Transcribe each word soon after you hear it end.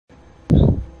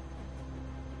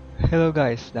Hello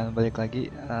guys, dan balik lagi.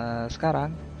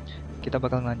 Sekarang kita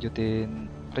bakal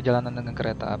lanjutin perjalanan dengan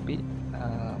kereta api.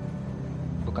 Eh,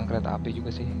 Bukan kereta api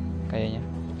juga sih, kayaknya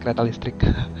kereta listrik.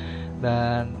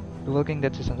 Dan The Walking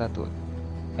Dead season 1.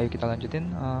 Ayo kita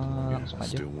lanjutin, langsung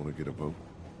aja. Still want to get a boat?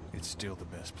 It's still the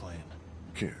best plan.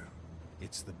 Can.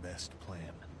 It's the best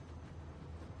plan.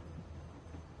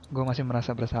 Gue masih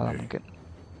merasa bersalah mungkin.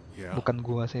 Yeah. Bukan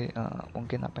gua sih,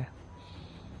 mungkin apa ya?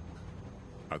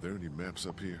 Are there any maps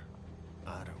up here?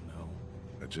 I don't know.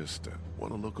 I just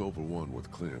want to look over one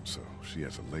with Clem so she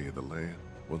has a lay of the land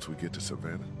once we get to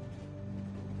Savannah.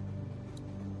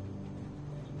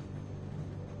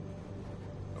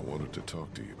 I wanted to talk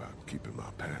to you about keeping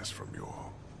my past from you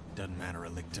all. Doesn't matter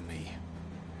a lick to me.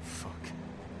 Fuck.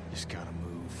 Just gotta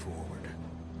move forward.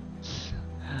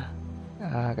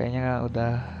 Kayaknya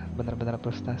udah benar-benar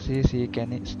frustasi si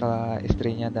Kenny setelah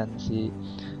istrinya dan si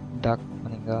Doug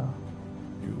meninggal.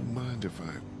 You mind if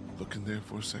I look in there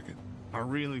for a second? I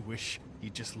really wish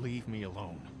you'd just leave me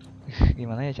alone.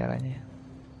 Gimana ya caranya?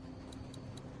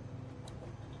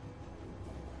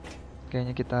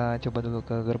 Kayaknya kita coba dulu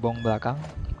ke gerbong belakang.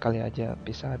 Kali aja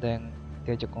bisa ada yang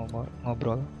diajak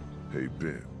ngobrol. Hey,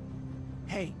 Ben.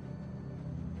 Hey,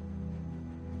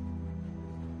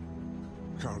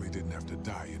 Carly didn't have to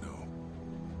die, you know.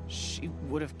 she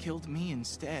would have killed me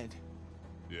instead.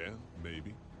 Yeah,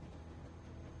 maybe.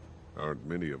 Aren't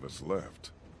many of us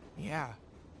left. Yeah.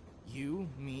 You,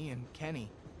 me, and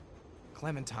Kenny.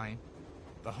 Clementine.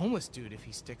 The homeless dude if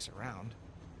he sticks around.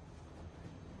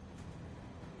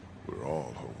 We're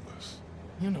all homeless.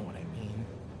 You know what I mean.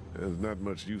 There's not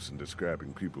much use in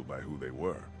describing people by who they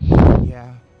were.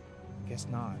 Yeah. Guess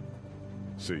not.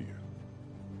 See ya.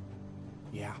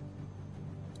 Yeah.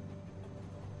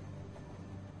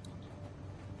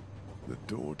 The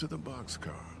door to the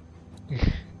boxcar.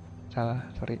 Salah,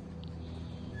 sorry.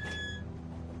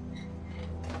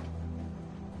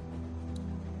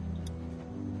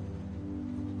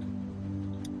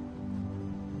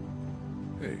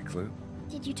 Hey, Clint.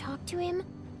 Did you talk to him?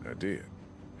 I did.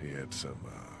 He had some,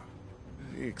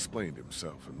 he explained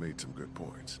himself and made some good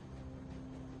points.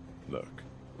 Look,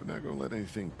 we're not gonna let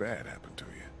anything bad happen to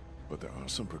you, but there are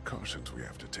some precautions we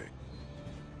have to take.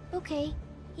 Okay.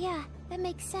 Yeah, that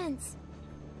makes sense.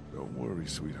 Don't worry,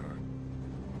 sweetheart.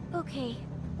 Okay.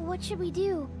 What should we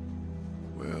do?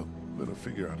 Well, I'm gonna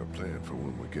figure out a plan for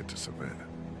when we get to Savannah.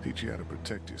 Teach you how to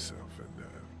protect yourself and,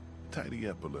 tidy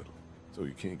up a little, so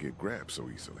you can't get grabbed so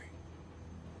easily.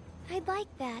 I'd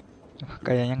like that.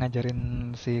 Kayaknya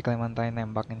ngajarin si Clementine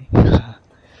nembak ini.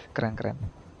 Keren-keren.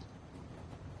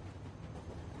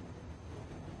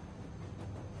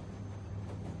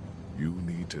 You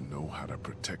need to know how to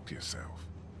protect yourself.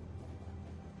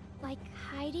 Like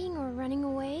hiding or running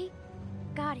away?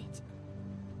 Got it.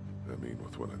 I mean,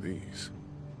 with one of these.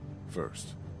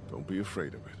 First, don't be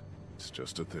afraid of it. It's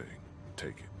just a thing.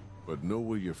 Take it. But know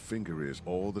where your finger is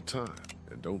all the time.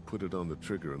 And don't put it on the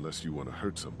trigger unless you want to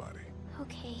hurt somebody.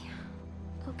 Okay.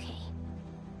 Okay.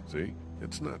 See?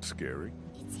 It's not scary.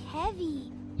 It's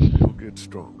heavy. You'll get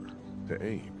stronger. To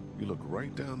aim, you look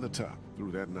right down the top,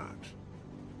 through that notch.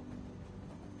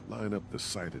 Line up the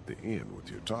sight at the end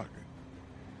with your target.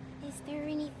 Is there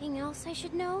anything else I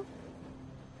should know?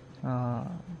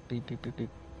 Beep, beep, beep, beep.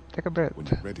 Take a breath. When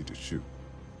you're ready to shoot,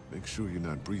 make sure you're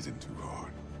not breathing too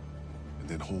hard. And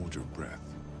then hold your breath,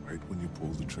 right when you pull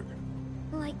the trigger.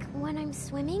 Like when I'm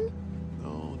swimming?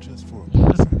 No, just for a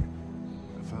millisecond.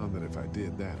 I found that if I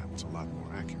did that, I was a lot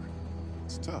more accurate.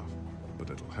 It's tough, but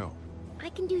it'll help. I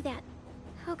can do that.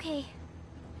 Okay.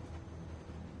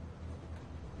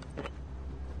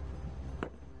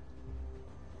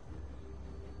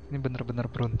 Ini bener-bener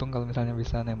beruntung kalau misalnya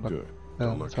bisa nembak Good.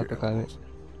 dalam Don't look satu your kali. elbows.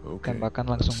 Okay, Tembakan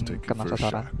let's langsung take your kena first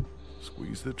sasaran. shot.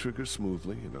 Squeeze the trigger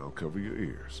smoothly and I'll cover your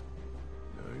ears.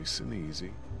 Nice and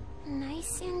easy.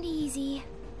 Nice and easy.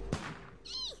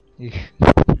 Ih,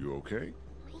 You okay?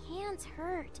 My hands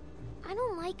hurt. I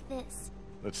don't like this.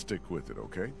 Let's stick with it,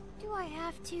 okay? Do I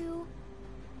have to?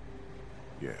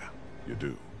 Yeah, you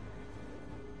do.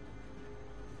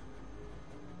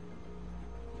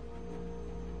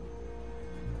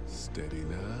 Steady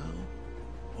now.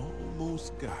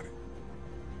 Almost got it.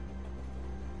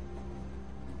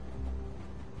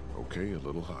 Okay, a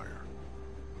little higher.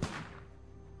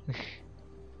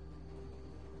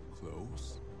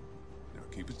 Close. Now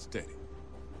keep it steady.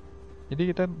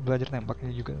 Jadi kita belajar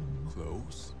nembaknya juga.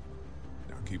 Close.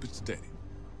 Now keep it steady.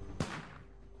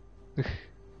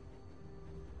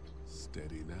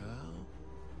 Steady now.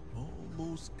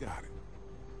 Almost got it.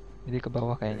 Jadi ke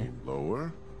bawah kayaknya. Aim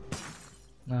lower.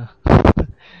 Nah.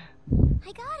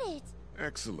 I got it.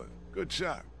 Excellent. Good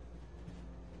shot.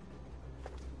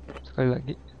 Sekali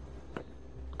lagi.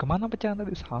 Kemana pecahan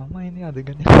tadi? Sama ini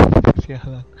adegannya.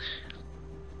 Sialan.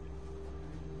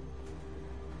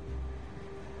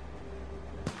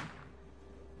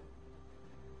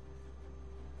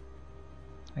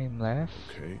 Aim left.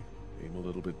 Okay, aim a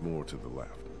little bit more to the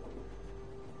left.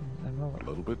 Aim lower. A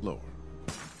little bit lower.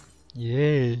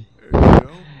 Yeay. There you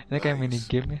go. Ini kayak mini Nice.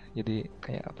 game ya. Jadi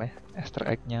kayak apa ya? Easter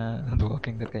egg-nya The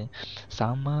Walking Dead kayaknya.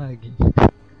 Sama lagi.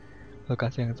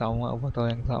 Lokasi yang sama,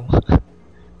 botol yang sama.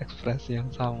 Ekspresi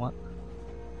yang sama.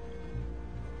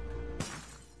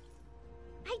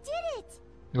 I did it!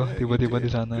 Wah, Yeah, you tiba-tiba di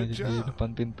did. sana Good di job. depan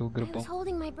pintu I was gerbang.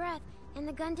 holding my breath, and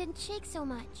the gun didn't shake so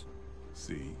much.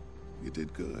 See, you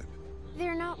did good.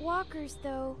 They're not walkers,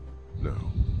 though. No,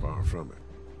 far from it.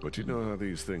 But you know how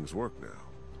these things work now.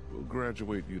 We'll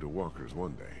graduate you to walkers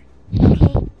one day.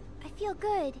 Okay, I feel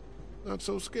good. Not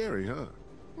so scary, huh?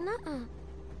 Nuh-uh.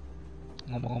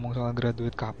 Ngomong-ngomong soal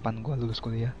graduate, kapan gua lulus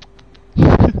kuliah?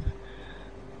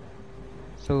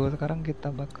 So, sekarang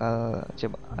kita bakal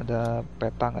coba ada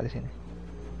peta nggak di sini?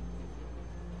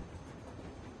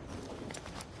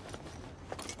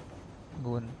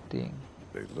 Gunting.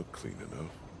 They look clean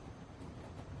enough.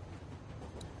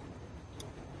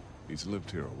 He's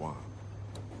lived here a while.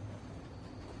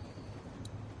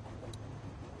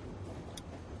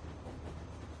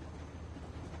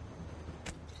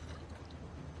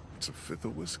 It's a fifth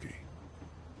of whiskey.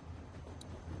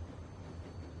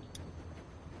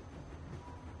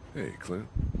 Hey, Clint.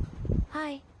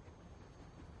 Hi.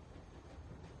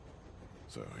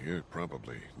 So you're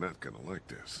probably not gonna like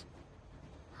this.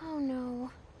 Oh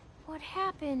no. What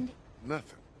happened?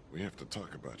 Nothing. We have to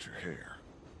talk about your hair.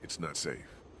 It's not safe.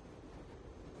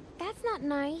 That's not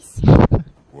nice.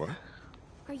 What?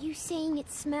 Are you saying it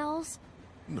smells?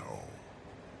 No.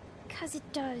 'Cause it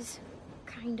does.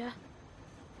 Kinda.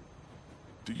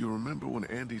 Do you remember when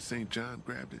Andy St. John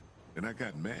grabbed it and I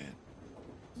got mad?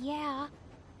 Yeah.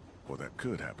 Well, that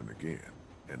could happen again.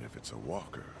 And if it's a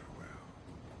walker, well,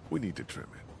 we need to trim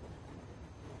it.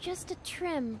 Just a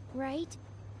trim, right?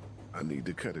 I need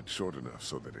to cut it short enough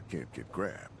so that it can't get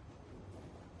grabbed.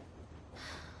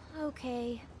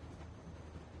 Okay.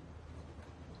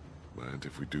 Mind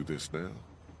if we do this now?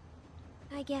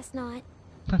 I guess not.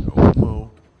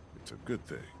 No. It's a good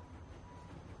thing.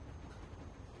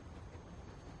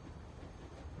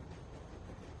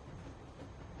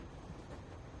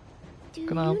 Do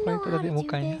Kenapa you know itu how tadi to do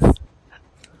mukanya? this?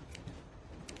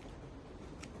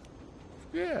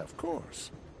 Yeah, of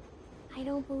course. I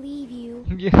don't believe you.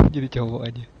 Iya, jadi cowok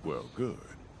aja. Well, good.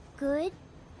 Good?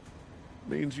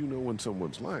 Means you know when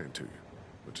someone's lying to you,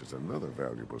 which is another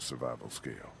valuable survival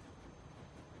skill.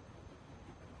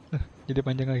 Jadi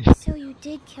panjang lagi. So you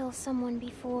did kill someone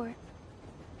before.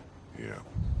 Yeah.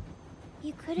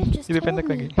 You could have just Jadi told pendek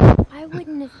me. lagi. I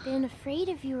wouldn't have been afraid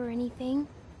of you or anything.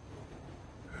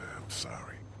 I'm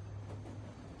sorry.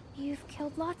 You've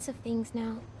killed lots of things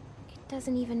now. It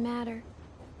doesn't even matter.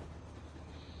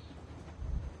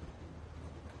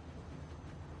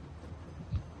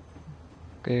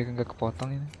 Kayak nggak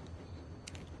kepotong ini.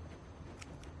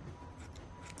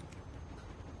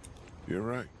 You're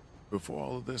right. Before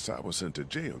all of this, I was sent to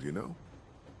jail, you know?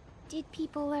 Did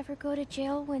people ever go to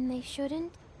jail when they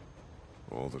shouldn't?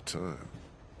 All the time.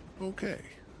 Okay,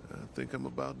 I think I'm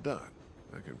about done.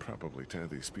 I can probably tie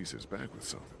these pieces back with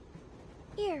something.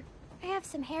 Here, I have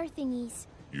some hair thingies.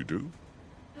 You do?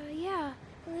 Yeah.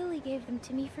 Lily gave them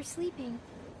to me for sleeping.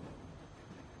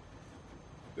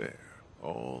 There,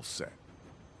 all set.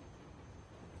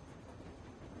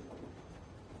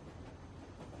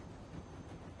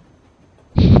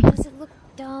 Does it look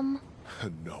dumb?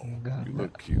 No, Enggak, you enggak.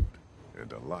 look cute.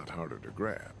 And a lot harder to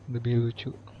grab. Lebih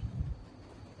lucu.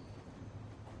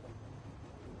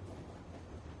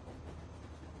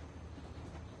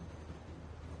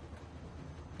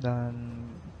 Dan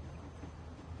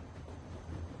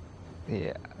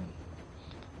iya,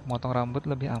 motong rambut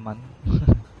lebih aman.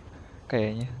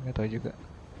 Kayaknya, nggak tahu juga.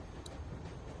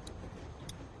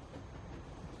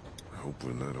 I hope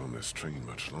we're not on this train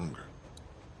much longer.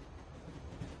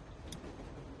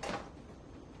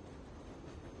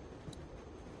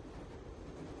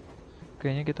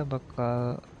 Kayaknya kita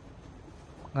bakal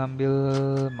ngambil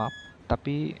map,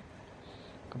 tapi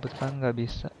kebetulan nggak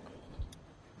bisa.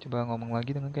 Coba ngomong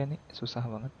lagi dengan Kenny, susah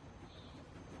banget.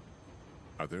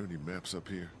 Are there any maps up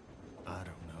here? I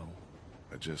don't know.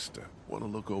 I just want to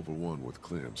look over one with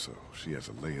Clem so she has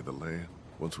a lay of the land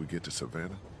once we get to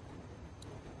Savannah.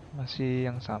 Masih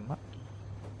yang sama.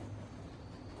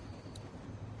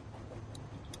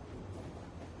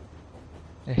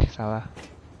 Salah.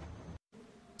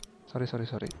 Sorry.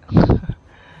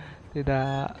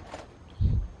 Tidak.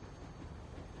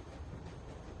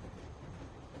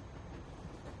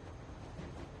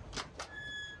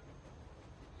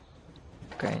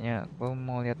 Kayaknya gue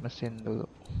mau lihat mesin dulu.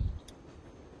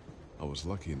 I was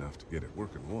lucky enough to get it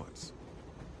working once.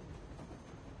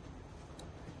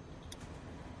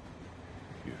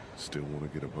 You still want to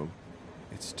get a boat?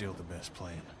 It's still the best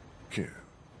plan. Ken,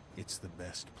 It's the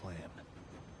best plan.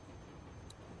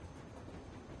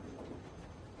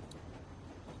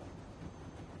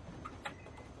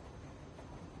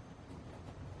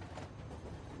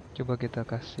 Coba kita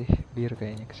kasih bir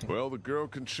kayaknya ke sini. well, the girl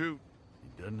can shoot.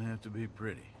 It doesn't have to be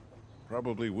pretty.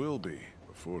 Probably will be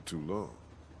before too long.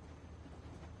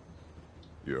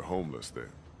 You're homeless then?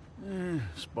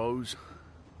 Suppose.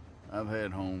 I've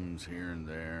had homes here and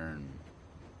there, and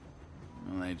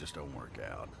well, they just don't work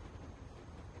out.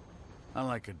 I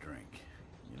like a drink,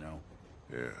 you know?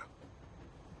 Yeah.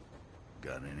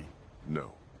 Got any?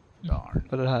 No. Darn.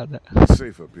 Padahal ada. It's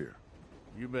safe up here.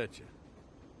 You betcha.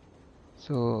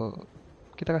 So,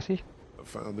 kita kasih I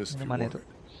found this if you minuman want itu. it.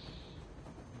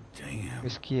 Damn.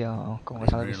 Whisky ya, oh, kalau nggak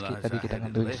salah Didn't whisky. realize Tadi I kita had it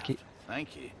ngambil left. whisky. Thank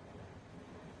you.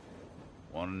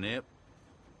 Want a nip?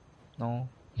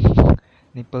 No.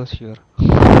 Nipple sure.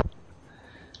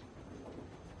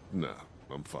 Nah,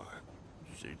 I'm fine.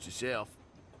 Suit yourself.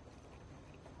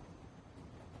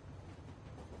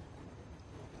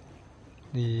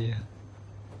 Iya.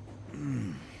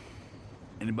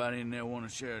 Anybody in there want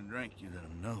to share a drink, you let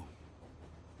them know.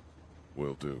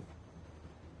 Will do.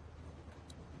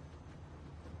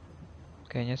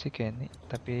 Kayaknya sih Kenny,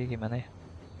 tapi gimana ya?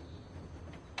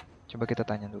 Coba kita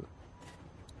tanya dulu.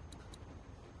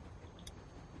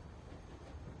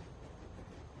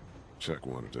 Chuck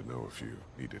wanted to know if you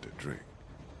needed a drink.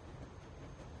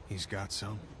 He's got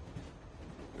some.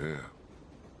 Yeah.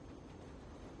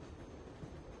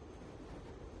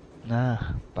 Nah,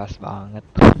 pas banget.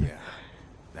 Yeah,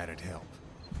 that'd help.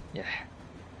 Yeah,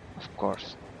 of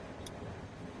course.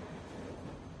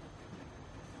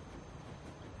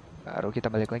 Baru kita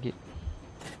balik lagi.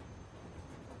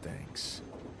 Thanks.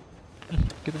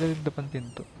 Kita dari depan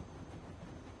pintu.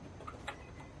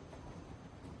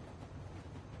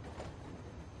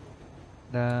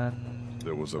 Dan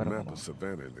There was a baru map ngomong. of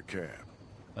Savannah in the cab.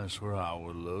 That's where I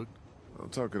would look. I'll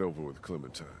talk it over with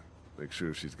Clementine. Make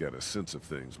sure she's got a sense of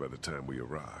things by the time we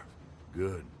arrive.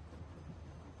 Good.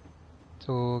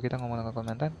 So, kita ngomong dengan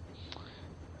komentar.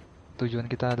 Tujuan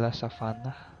kita adalah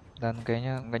savana dan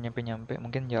kayaknya nggak nyampe-nyampe,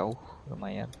 mungkin jauh,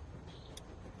 lumayan.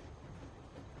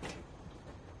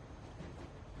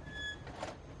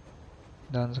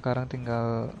 Dan sekarang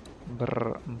tinggal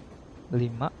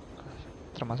berlima,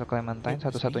 termasuk Clementine,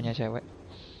 satu-satunya cewek.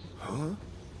 Huh?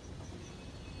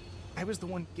 I was the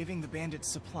one giving the bandits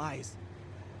supplies.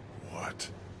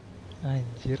 What?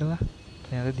 Anjir lah,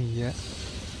 ternyata dia.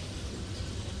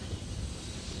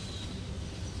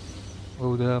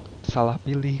 Gue udah salah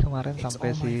pilih kemarin It's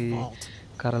sampai all my si fault.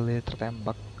 Carly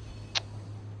tertembak.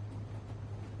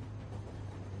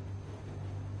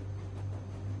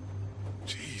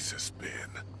 Jesus, Ben.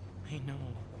 I know.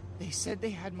 They said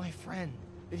they had my friend,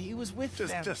 that he was with them.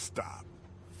 Just stop.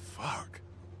 Fuck.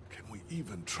 Can we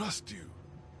even trust you?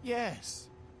 Yes.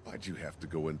 Why'd you have to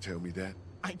go and tell me that?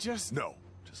 I just... No,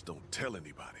 just don't tell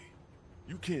anybody.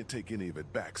 You can't take any of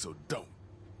it back, so don't.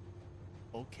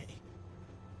 Okay.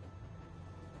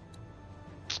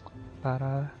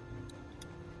 Parah.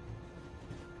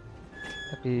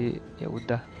 Tapi ya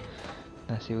udah,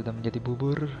 nasi udah menjadi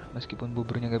bubur, meskipun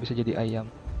buburnya nggak bisa jadi ayam,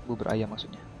 bubur ayam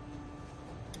maksudnya.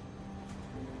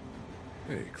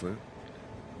 Hey, Clint.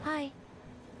 Hi.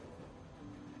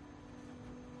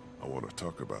 I want to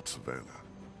talk about Savannah.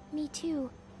 Me too.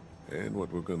 And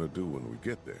what we're gonna do when we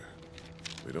get there.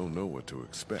 We don't know what to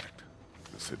expect.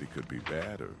 The city could be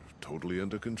bad or totally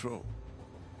under control.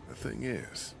 The thing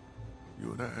is,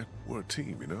 you and I, we're a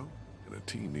team, you know? And a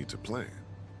team needs a plan.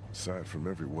 Aside from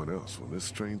everyone else, when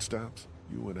this train stops,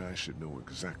 you and I should know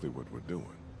exactly what we're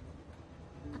doing.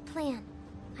 A plan.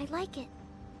 I like it.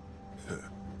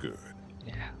 Good.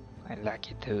 Yeah, I like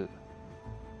it too.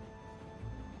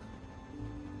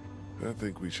 I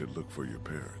think we should look for your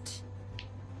parents.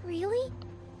 Really?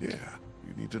 Yeah,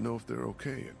 you need to know if they're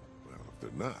okay, and, well, if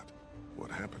they're not, what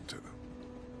happened to them.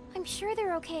 I'm sure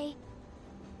they're okay.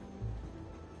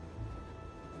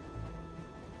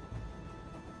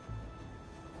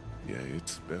 Yeah,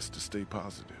 it's best to stay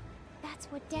positive. That's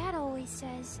what Dad always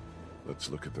says. Let's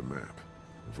look at the map.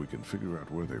 If we can figure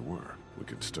out where they were, we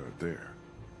can start there.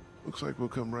 Looks like we'll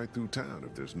come right through town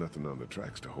if there's nothing on the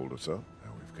tracks to hold us up.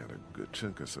 Now we've got a good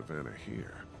chunk of Savannah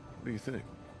here. What do you think?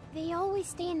 They always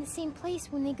stay in the same place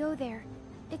when they go there.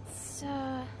 It's,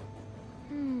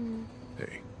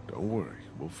 Hey, don't worry.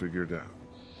 We'll figure it out.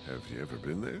 Have you ever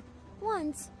been there?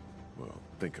 once. Well,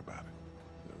 think about it.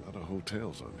 There are a lot of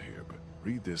hotels on here, but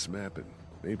read this map and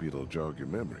Maybe it'll jog your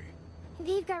memory.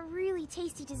 They've got really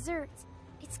tasty desserts.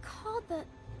 It's called the,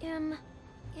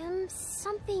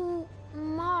 something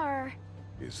Mar.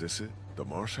 Is this it? The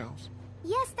Marsh House?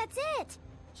 Yes, that's it!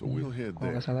 So we'll head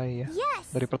Kalau there. nggak salah ya. Yes!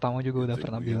 Dari pertama juga udah Think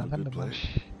pernah we have bilang a kan good The plan? Marsh.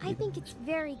 I think it's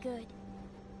very good.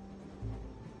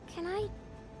 Can I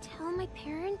tell my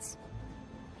parents?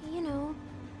 You know.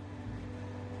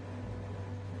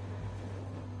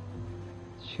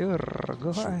 Sure,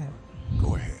 go Sure. ahead.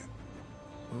 Go ahead.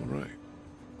 All right.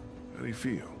 How do you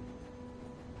feel?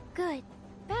 Good.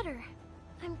 Better.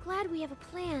 I'm glad we have a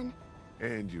plan.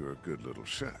 And you're a good little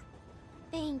shot.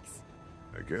 Thanks.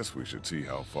 I guess we should see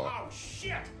how far. Oh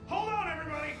shit! Hold on,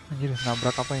 everybody! Anjir,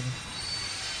 nabrak apa ini?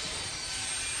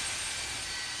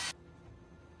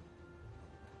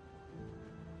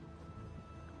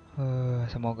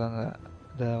 Semoga nggak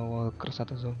ada walkers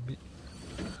atau zombie.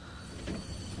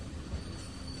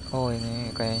 Oh,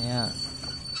 ini kayaknya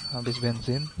habis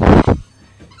bensin.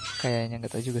 Kayaknya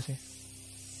nggak tahu juga sih.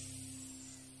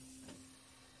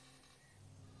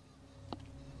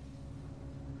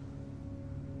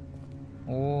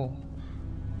 Oh,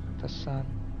 pantesan.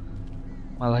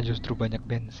 Malah justru banyak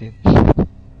bensin.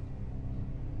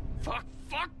 Fuck!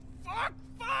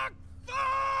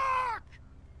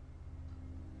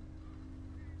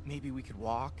 Maybe we could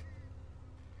walk?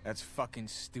 That's fucking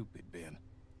stupid, Ben.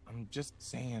 I'm just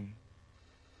saying.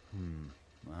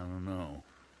 I don't know.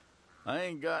 I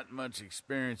ain't got much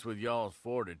experience with y'all's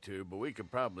fortitude, but we could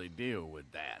probably deal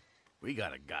with that. We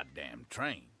got a goddamn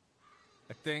train.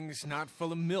 That thing's not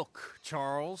full of milk,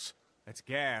 Charles. That's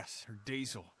gas or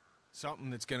diesel.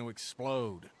 Something that's gonna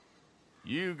explode.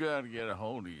 You gotta get a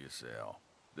hold of yourself.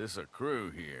 This a crew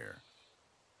here.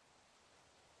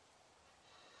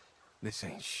 This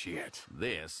ain't shit.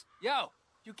 This? Yo,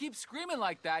 you keep screaming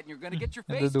like that and you're gonna get your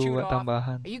Ada face chewed dua off.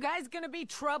 tambahan. Are you guys gonna be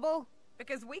trouble?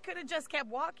 Because we could have just kept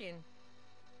walking.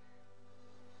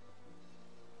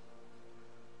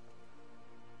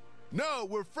 No,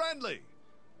 we're friendly!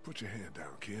 Put your hand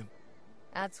down, Ken.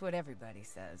 That's what everybody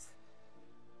says.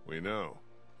 We know.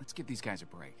 Let's give these guys a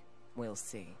break. We'll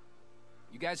see.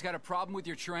 You guys got a problem with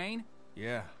your train?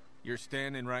 Yeah, you're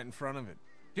standing right in front of it.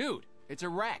 Dude, it's a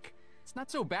wreck. It's not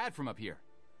so bad from up here.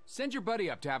 Send your buddy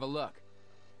up to have a look.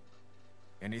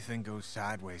 Anything goes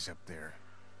sideways up there,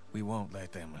 we won't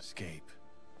let them escape.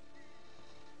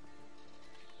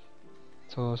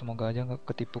 So semoga aja nggak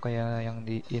ketipu kayak yang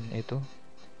di In itu.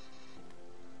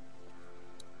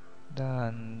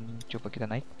 Dan coba kita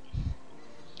naik.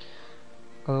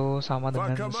 Kalau sama If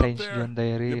I dengan come up Saint there, John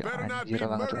Diary, you better not be anjir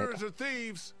banget lah murderers itu. or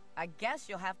thieves. I guess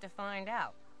you'll have to find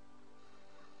out.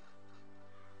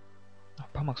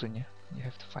 Apa maksudnya? You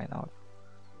have to find out.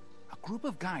 A group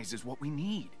of guys is what we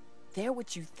need. They're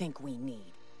what you think we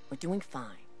need. We're doing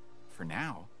fine. For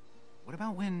now. What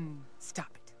about when...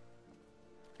 Stop it.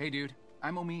 Hey dude,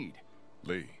 I'm Omid.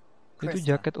 Lee, Itu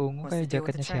Krista, jaket ungu what's kayak the deal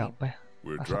with jaketnya the train? siapa ya?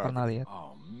 we're Masa pernah driving. lihat?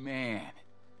 Oh man.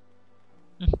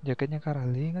 Jaketnya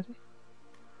Carly nggak sih?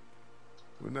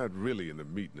 We're not really in the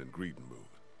meeting and greeting mood.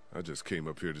 I just came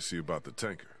up here to see about the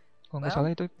tanker. Kalau nggak Well, salah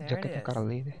itu there it jaketnya is.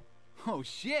 Carly deh. Oh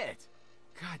shit.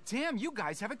 God damn, you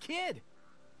guys have a kid.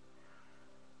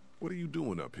 What are you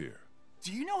doing up here? Do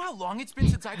you know how long it's been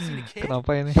since I've seen a kid?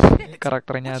 Kenapa ini Shit.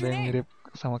 karakternya What's ada your yang name? mirip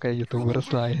sama kayak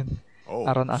YouTubers lain? Oh,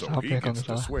 Aaron so Asap he ya kalau gets nggak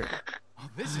to salah. swear. Oh,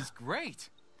 this is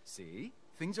great. See?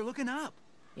 Things are looking up.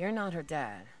 You're not her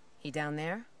dad. He down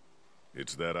there?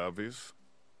 It's that obvious?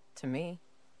 To me.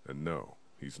 And no,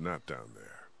 he's not down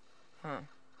there. Huh.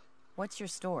 What's your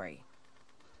story?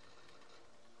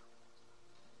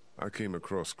 I came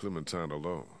across Clementine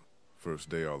alone. First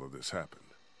day all of this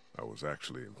happened. I was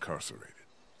actually incarcerated.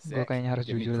 Gue kayaknya harus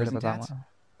Give me jujur dari prison pertama. tats?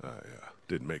 I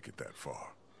didn't make it that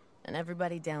far. And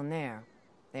everybody down there,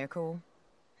 they're cool?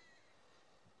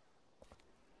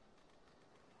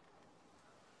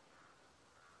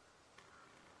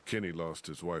 Kenny lost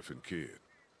his wife and kid.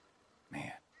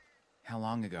 Man, how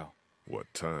long ago?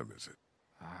 What time is it?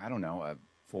 I don't know,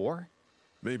 4?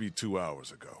 Maybe 2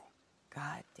 hours ago.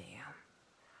 God damn.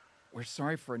 We're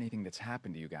sorry for anything that's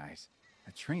happened to you guys.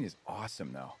 That train is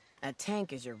awesome, though. A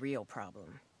tank is your real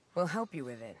problem. We'll help you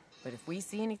with it, but if we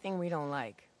see anything we don't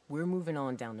like, we're moving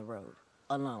on down the road.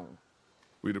 Alone.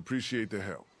 We'd appreciate the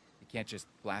help. You can't just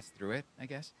blast through it, I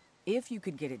guess? If you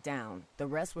could get it down, the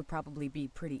rest would probably be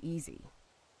pretty easy.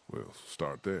 We'll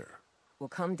start there. We'll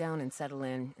come down and settle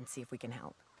in and see if we can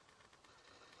help.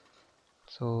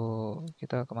 So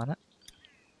kita kemana?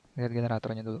 Lihat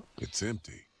generatornya dulu. It's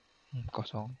empty.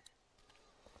 Kosong.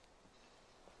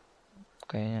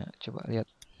 Kayaknya coba lihat.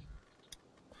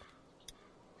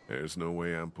 There's no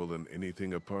way I'm pulling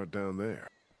anything apart down there.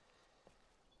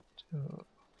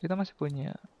 Kita masih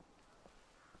punya.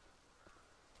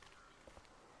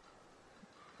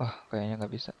 Wah, kayaknya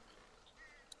nggak bisa.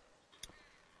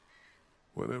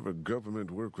 Whatever government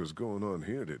work was going on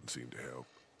here didn't seem to help.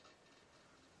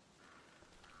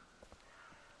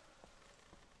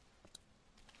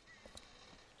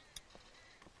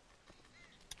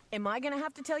 Am I gonna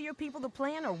have to tell your people the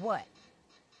plan or what?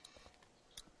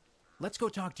 Let's go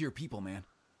talk to your people, man.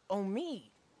 Oh,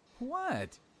 me?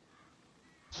 What?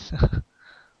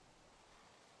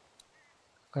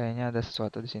 Kayaknya ada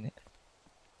sesuatu di sini.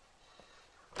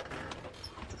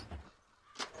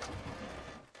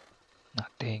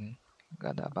 Nothing.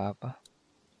 Nggak ada apa-apa.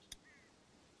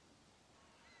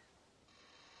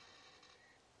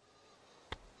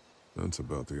 That's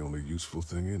about the only useful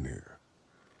thing in here.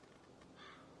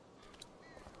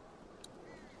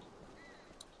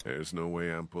 There's no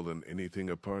way I'm pulling anything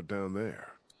apart down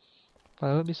there.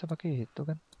 Padahal bisa pakai itu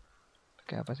kan.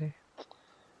 Pakai apa sih?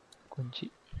 Kunci.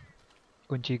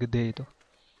 Kunci gede itu.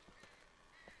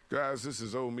 Guys, this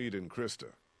is Omid and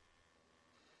Krista.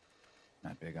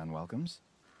 Not big on welcomes?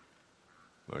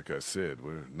 Like I said,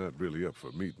 we're not really up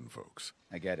for meeting folks.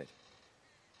 I get it.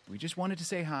 We just wanted to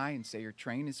say hi and say your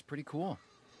train is pretty cool.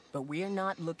 But we're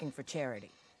not looking for charity.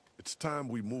 It's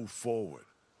time we move forward.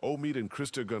 Omid and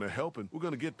Krista are gonna help, and we're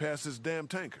gonna get past this damn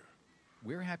tanker.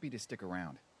 We're happy to stick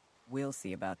around. We'll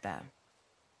see about that.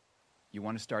 You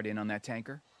want to start in on that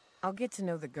tanker? I'll get to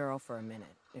know the girl for a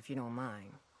minute, if you don't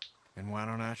mind. And why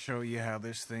don't I show you how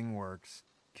this thing works,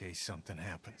 in case something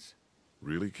happens?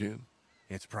 Really, Ken?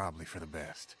 It's probably for the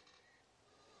best.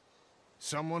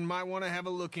 Someone might want to have a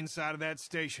look inside of that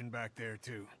station back there,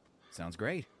 too. Sounds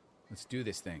great. Let's do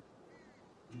this thing.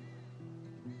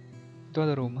 Itu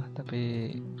ada rumah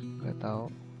tapi nggak tahu.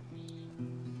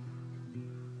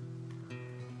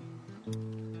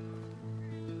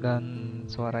 Dan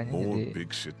suaranya More jadi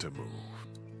big shit to move.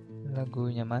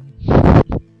 lagunya man.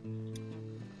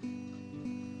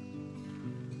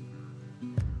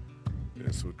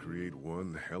 This would create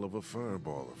one hell of a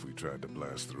fireball if we tried to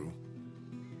blast through.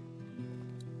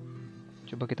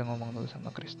 Coba kita ngomong dulu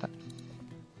sama Krista.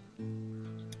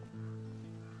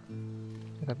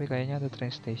 Ya, tapi kayaknya ada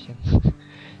train station.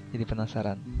 Jadi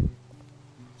penasaran.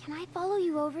 Can I follow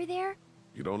you over there?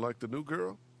 You don't like the new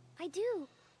girl? I do,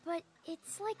 but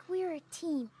it's like we're a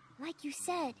team, like you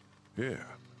said. Yeah,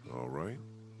 all right.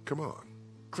 Come on.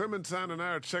 Clementine and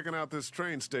I are checking out this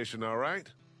train station, all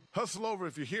right? Hustle over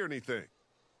if you hear anything.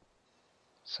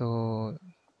 So,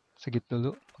 segitu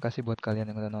dulu. Makasih buat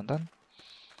kalian yang udah nonton.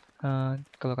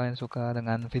 Kalau kalian suka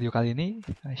dengan video kali ini,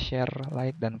 share,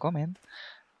 like, dan komen.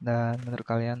 Dan menurut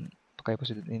kalian, apakah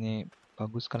episode ini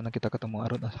bagus karena kita ketemu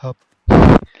Arun Ashab?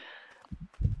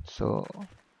 So,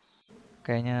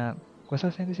 kayaknya gue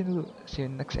selesai di sini dulu. See you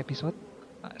next episode.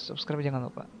 Subscribe jangan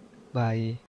lupa. Bye.